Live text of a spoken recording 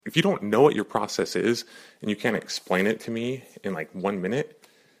if you don't know what your process is and you can't explain it to me in like 1 minute,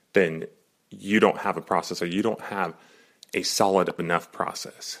 then you don't have a process, or you don't have a solid enough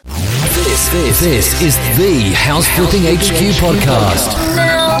process. This is the House Flipping HQ podcast.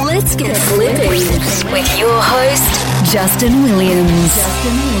 Now let's get flipping with your host, Justin Williams.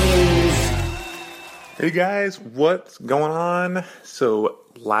 Hey guys, what's going on? So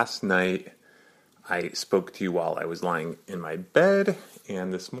last night I spoke to you while I was lying in my bed,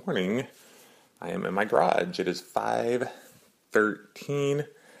 and this morning I am in my garage. It is 5:13.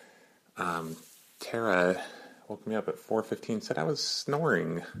 Tara woke me up at 4:15, said I was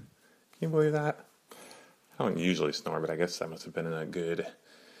snoring. Can you believe that? I don't usually snore, but I guess I must have been in a good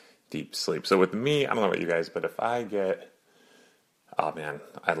deep sleep. So with me, I don't know about you guys, but if I get, oh man,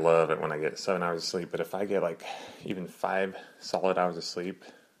 I love it when I get 7 hours of sleep, but if I get like even 5 solid hours of sleep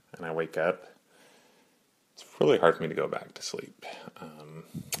and I wake up, it's really hard for me to go back to sleep. I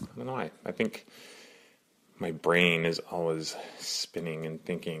don't know why. I think my brain is always spinning and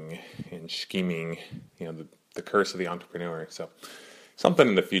thinking and scheming, the curse of the entrepreneur. So something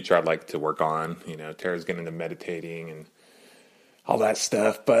in the future I'd like to work on. Tara's getting into meditating and all that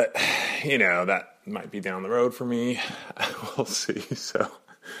stuff, but, that might be down the road for me. We'll see. So,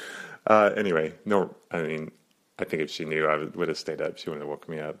 anyway, I think if she knew, I would have stayed up. She wouldn't have woke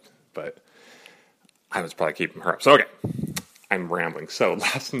me up, but I was probably keeping her up. So, okay, I'm rambling. So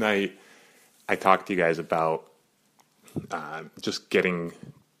last night I talked to you guys about just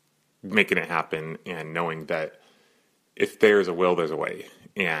making it happen and knowing that if there's a will, there's a way.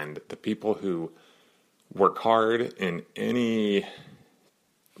 And the people who work hard in any,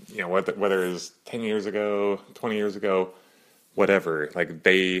 whether it's 10 years ago, 20 years ago, whatever, like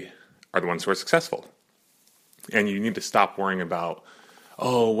they are the ones who are successful. And you need to stop worrying about,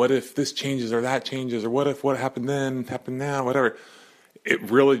 oh, what if this changes or that changes, or what if what happened then happened now, whatever. It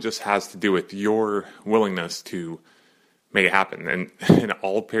really just has to do with your willingness to make it happen. And in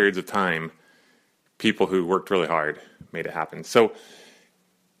all periods of time, people who worked really hard made it happen. So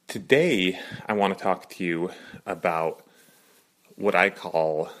today, I want to talk to you about what I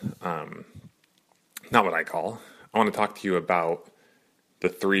call, I want to talk to you about the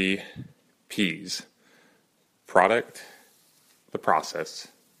 3 P's: product, the process,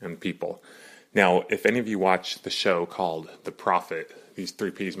 and people. Now, if any of you watch the show called The Profit, these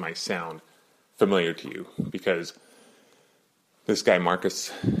 3 P's might sound familiar to you, because this guy,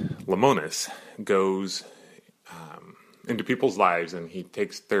 Marcus Lemonis, goes into people's lives, and he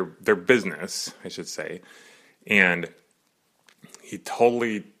takes their business, I should say, and he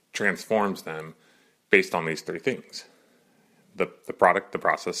totally transforms them based on these 3 things: the product, the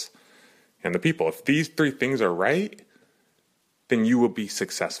process, and the people. If these 3 things are right, then you will be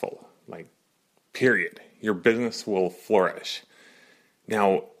successful. Like, period. Your business will flourish.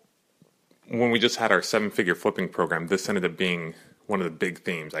 Now, when we just had our 7-figure flipping program, this ended up being one of the big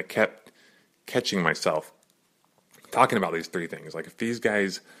themes. I kept catching myself talking about these 3 things. Like, if these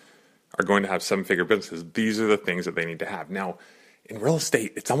guys are going to have 7-figure businesses, these are the things that they need to have. Now, in real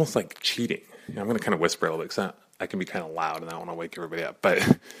estate, it's almost like cheating. I'm going to kind of whisper a little bit because I can be kind of loud and I don't want to wake everybody up.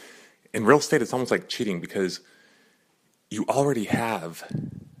 But in real estate, it's almost like cheating because you already have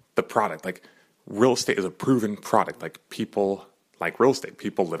the product. Like, real estate is a proven product. Like, people like real estate.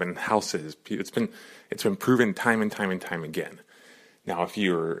 People live in houses. It's been proven time and time and time again. Now, if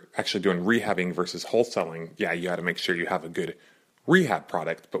you're actually doing rehabbing versus wholesaling, yeah, you got to make sure you have a good rehab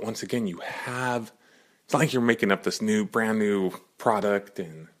product. But once again, it's not like you're making up this brand new product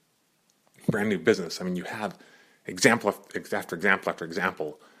and brand new business. I mean, you have example after example after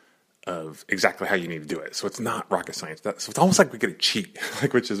example of exactly how you need to do it. So it's not rocket science. So it's almost like we get to cheat,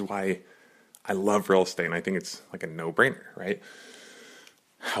 which is why I love real estate, and I think it's like a no-brainer, right?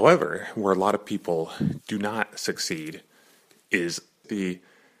 However, where a lot of people do not succeed is the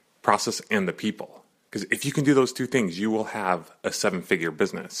process and the people. Because if you can do those 2 things, you will have a 7-figure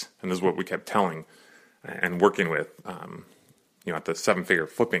business. And this is what we kept telling and working with, at the 7-figure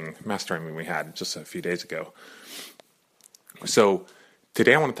flipping mastermind we had just a few days ago. So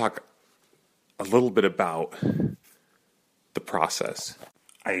today I want to talk a little bit about the process.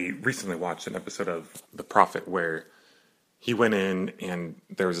 I recently watched an episode of The Profit where he went in and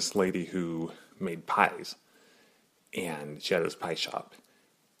there was this lady who made pies, and she had this pie shop,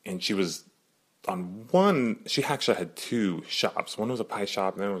 and she was she actually had 2 shops. One was a pie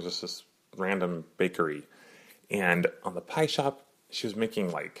shop, and then it was just this random bakery. And on the pie shop, she was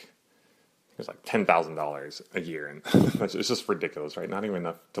making it was like $10,000 a year, and it's just ridiculous, right? Not even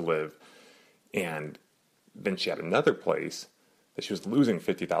enough to live. And then she had another place that she was losing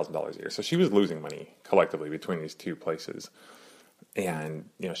 $50,000 a year. So she was losing money collectively between these 2 places. And,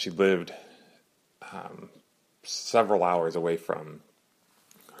 she lived several hours away from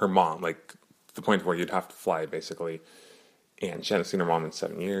her mom, like to the point where you'd have to fly, basically. And she hadn't seen her mom in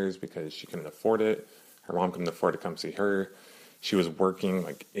 7 years because she couldn't afford it. Her mom couldn't afford to come see her. She was working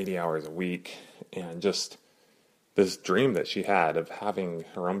like 80 hours a week, and just this dream that she had of having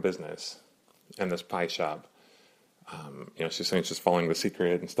her own business and this pie shop. She's saying she's following The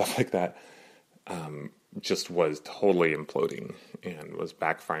Secret and stuff like that. Just was totally imploding and was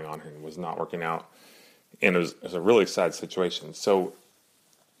backfiring on her and was not working out. And it was a really sad situation. So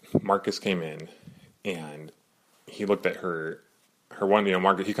Marcus came in and he looked at her one,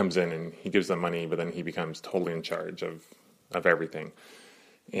 Marcus, he comes in and he gives them money, but then he becomes totally in charge of everything.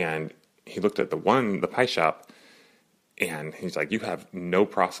 And he looked at the pie shop, and he's like, you have no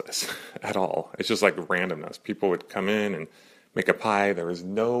process at all. It's just like randomness. People would come in and make a pie. There was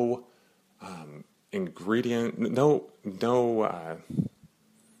no ingredient, no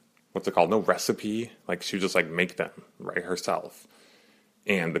what's it called? No recipe. Like, she would just like make them right herself.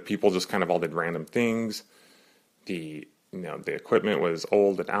 And the people just kind of all did random things. The equipment was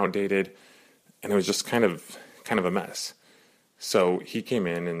old and outdated, and it was just kind of a mess. So he came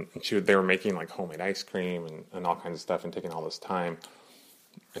in, and they were making like homemade ice cream and all kinds of stuff and taking all this time.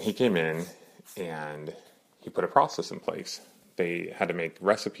 And he came in and he put a process in place. They had to make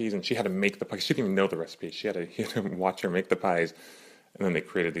recipes, and she had to make the pies. She didn't even know the recipes. He had to watch her make the pies, and then they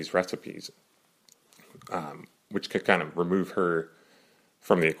created these recipes, which could kind of remove her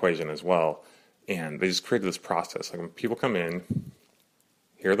from the equation as well. And they just created this process. Like, when people come in,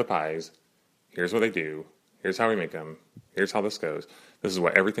 here are the pies, here's what they do, here's how we make them, here's how this goes, this is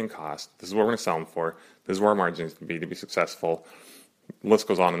what everything costs, this is what we're going to sell them for, this is where our margins can be to be successful. The list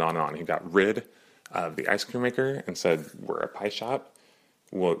goes on and on and on. He got rid of the ice cream maker and said, we're a pie shop,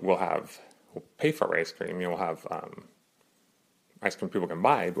 we'll pay for our ice cream, we'll have ice cream people can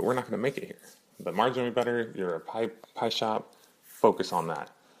buy, but we're not going to make it here. The margin will be better, you're a pie shop, focus on that.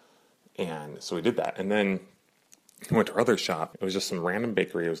 And so we did that. And then he went to our other shop. It was just some random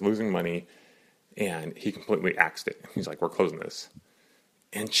bakery. It was losing money. And he completely axed it. He's like, we're closing this.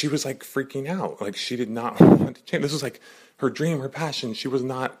 And she was like freaking out. Like, she did not want to change. This was like her dream, her passion. She was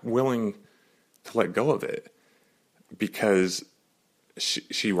not willing to let go of it because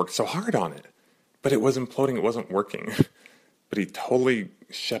she worked so hard on it. But it was imploding. It wasn't working. But he totally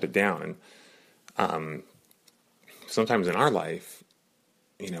shut it down. And sometimes in our life,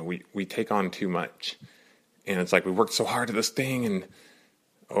 we take on too much, and it's like we worked so hard at this thing,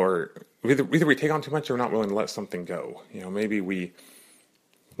 or either we take on too much or we're not willing to let something go. Maybe we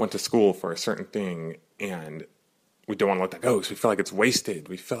went to school for a certain thing and we don't want to let that go because we feel like it's wasted.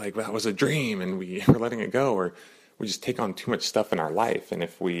 We feel like that was a dream and we're letting it go, or we just take on too much stuff in our life. And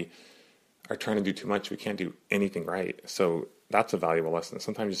if we are trying to do too much, we can't do anything right. So that's a valuable lesson.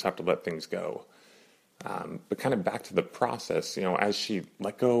 Sometimes you just have to let things go. But kind of back to the process, as she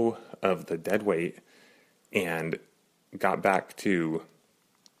let go of the dead weight and got back to,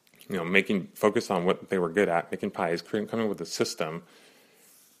 focus on what they were good at, making pies, coming up with a system,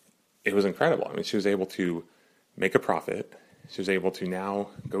 it was incredible. I mean, she was able to make a profit. She was able to now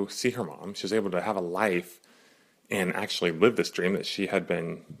go see her mom. She was able to have a life and actually live this dream that she had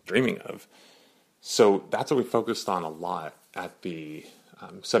been dreaming of. So that's what we focused on a lot at the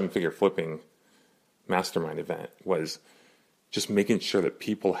 7-Figure Flipping Mastermind event, was just making sure that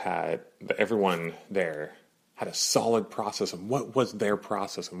that everyone there had a solid process of what was their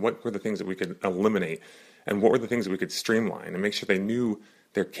process and what were the things that we could eliminate and what were the things that we could streamline, and make sure they knew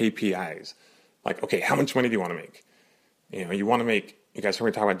their KPIs. Like, okay, how much money do you want to make? You guys heard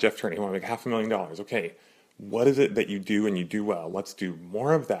me talk about Jeff Turney, you want to make $500,000. Okay, what is it that you do and you do well? Let's do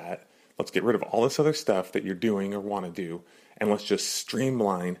more of that. Let's get rid of all this other stuff that you're doing or want to do, and let's just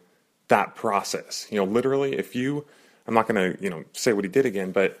streamline that process. Literally, I'm not going to, say what he did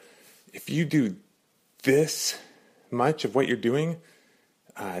again, but if you do this much of what you're doing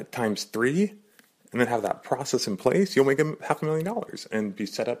times 3, and then have that process in place, you'll make $500,000 and be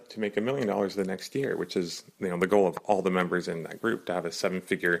set up to make $1 million the next year, which is, the goal of all the members in that group, to have a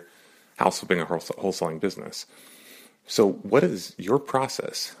 7-figure house flipping or wholesaling business. So what is your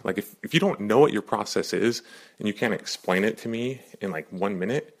process? Like, if you don't know what your process is and you can't explain it to me in like 1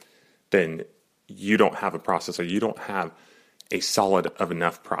 minute, then you don't have a process, or you don't have a solid of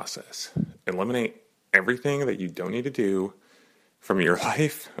enough process. Eliminate everything that you don't need to do from your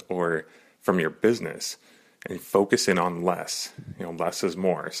life or from your business, and focus in on less. Less is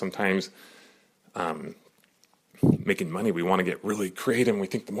more. Sometimes making money, we want to get really creative, and we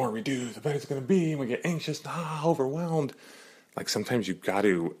think the more we do, the better it's going to be, and we get anxious, overwhelmed. Like, sometimes you got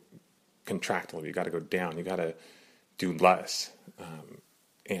to contract a little. You got to go down. You got to do less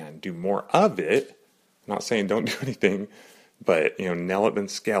and do more of it. I'm not saying don't do anything, but nail it then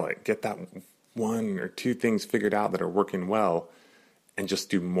scale it. Get that one or two things figured out that are working well, and just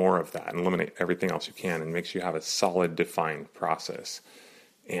do more of that and eliminate everything else you can, and make sure you have a solid, defined process.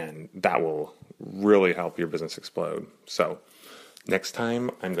 And that will really help your business explode. So next time,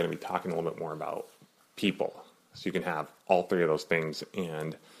 I'm going to be talking a little bit more about people, so you can have all three of those things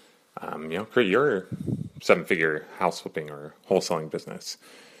and create your 7-figure house flipping or wholesaling business.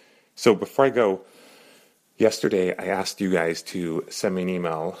 So before I go, yesterday I asked you guys to send me an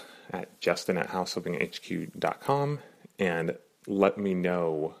email at justin@houseflippinghq.com and let me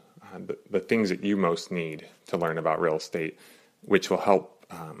know the things that you most need to learn about real estate, which will help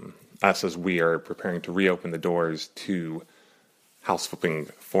us as we are preparing to reopen the doors to House Flipping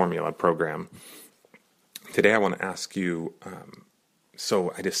Formula program. Today I want to ask you,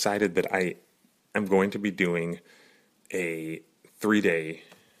 so I decided that I am going to be doing a 3-day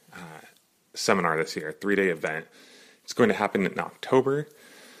seminar this year, a 3-day event. It's going to happen in October.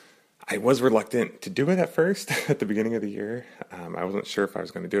 I was reluctant to do it at first, at the beginning of the year. I wasn't sure if I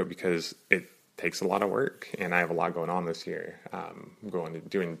was going to do it because it takes a lot of work, and I have a lot going on this year. I'm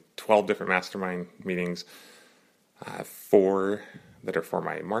doing 12 different mastermind meetings, 4 that are for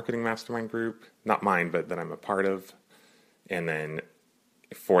my marketing mastermind group, not mine, but that I'm a part of, and then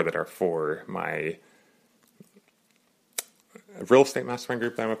 4 that are for my real estate mastermind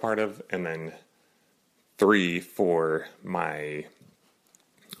group that I'm a part of, and then 3 for my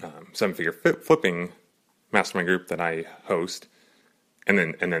 7-figure flipping mastermind group that I host, and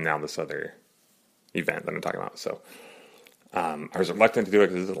then now this other event that I'm talking about. So I was reluctant to do it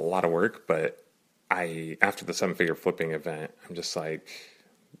because it's a lot of work, but after the 7-figure flipping event, I'm just like,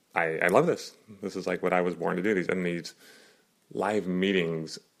 I love this. This is like what I was born to do. These live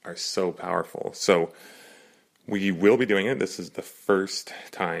meetings are so powerful. So we will be doing it. This is the first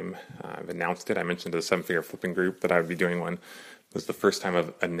time I've announced it. I mentioned to the 7-figure flipping group that I would be doing one. This is the first time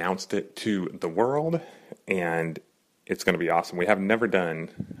I've announced it to the world, and it's going to be awesome. We have never done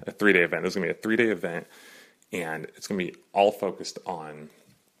a 3-day event. This is going to be a 3-day event, and it's going to be all focused on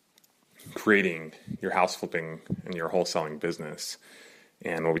creating your house flipping and your wholesaling business.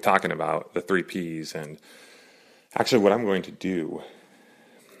 And we'll be talking about the 3 Ps. And actually what I'm going to do,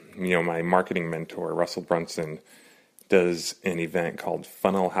 my marketing mentor, Russell Brunson, does an event called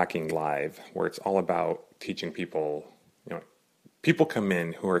Funnel Hacking Live, where it's all about teaching people, people come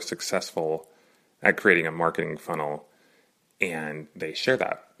in who are successful at creating a marketing funnel, and they share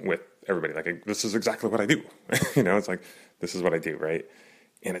that with everybody. Like, this is exactly what I do. It's like, this is what I do, right?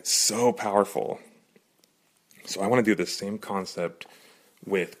 And it's so powerful. So I want to do the same concept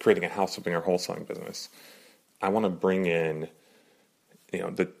with creating a house flipping or wholesaling business. I want to bring in,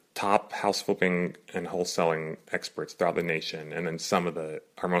 the top house flipping and wholesaling experts throughout the nation, and then some of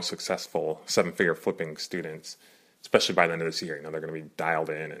our most successful 7-figure flipping students, especially by the end of this year. They're going to be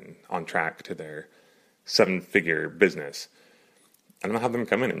dialed in and on track to their 7-figure business. And I'm going to have them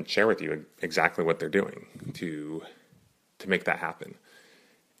come in and share with you exactly what they're doing to make that happen.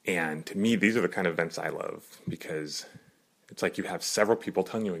 And to me, these are the kind of events I love, because it's like you have several people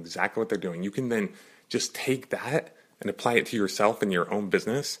telling you exactly what they're doing. You can then just take that and apply it to yourself and your own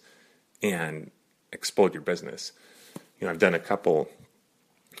business and explode your business. I've done a couple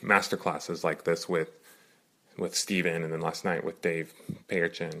master classes like this with Steven, and then last night with Dave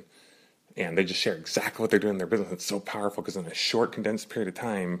Payerchin, and they just share exactly what they're doing in their business. It's so powerful because in a short, condensed period of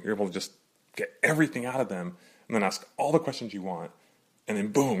time, you're able to just get everything out of them and then ask all the questions you want. And then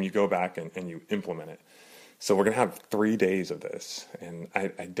boom, you go back and you implement it. So we're going to have 3 days of this. And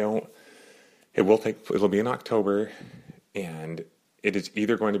it'll be in October, and it is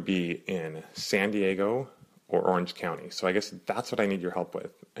either going to be in San Diego or Orange County. So I guess that's what I need your help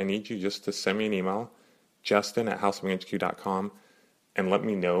with. I need you just to send me an email, justin@houseflippinghq.com, and let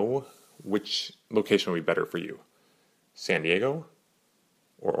me know which location would be better for you, San Diego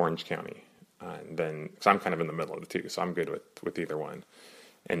or Orange County. And then, because I'm kind of in the middle of the two, so I'm good with either one.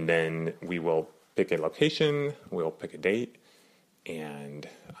 And then we will pick a location, we'll pick a date, and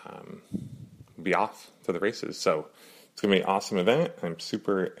be off to the races. So it's going to be an awesome event. I'm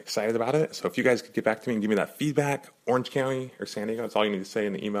super excited about it. So if you guys could get back to me and give me that feedback, Orange County or San Diego, that's all you need to say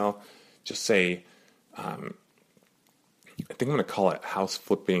in the email. Just say, I think I'm going to call it House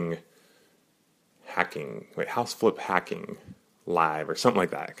Flip Hacking Live or something like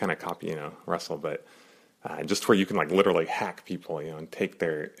that. Kind of copy, Russell, but just where you can literally hack people, and take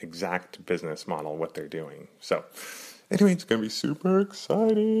their exact business model, what they're doing. So anyway, it's going to be super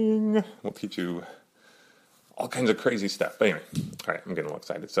exciting. We'll teach you all kinds of crazy stuff. But anyway, all right, I'm getting a little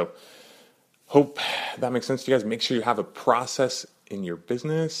excited. So Hope that makes sense to you guys. Make sure you have a process in your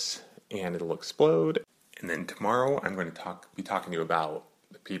business and it'll explode. And then tomorrow I'm going to be talking to you about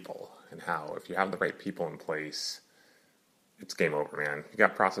the people and how if you have the right people in place, it's game over, man. You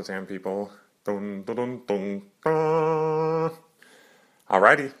got process and people. Dun, dun, dun, dun, dun.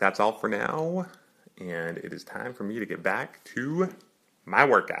 Alrighty, that's all for now. And it is time for me to get back to my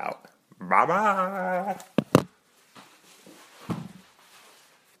workout. Bye-bye.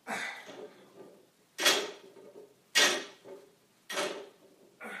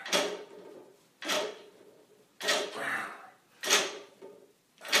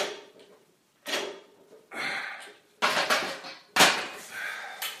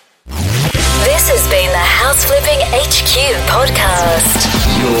 This has been the House Flipping HQ podcast.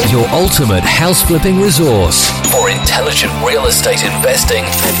 Your ultimate house flipping resource for intelligent real estate investing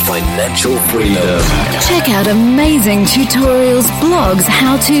and financial freedom. Check out amazing tutorials, blogs,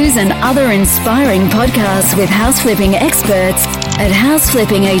 how-tos, and other inspiring podcasts with house flipping experts at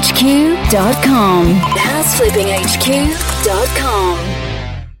houseflippinghq.com. houseflippinghq.com.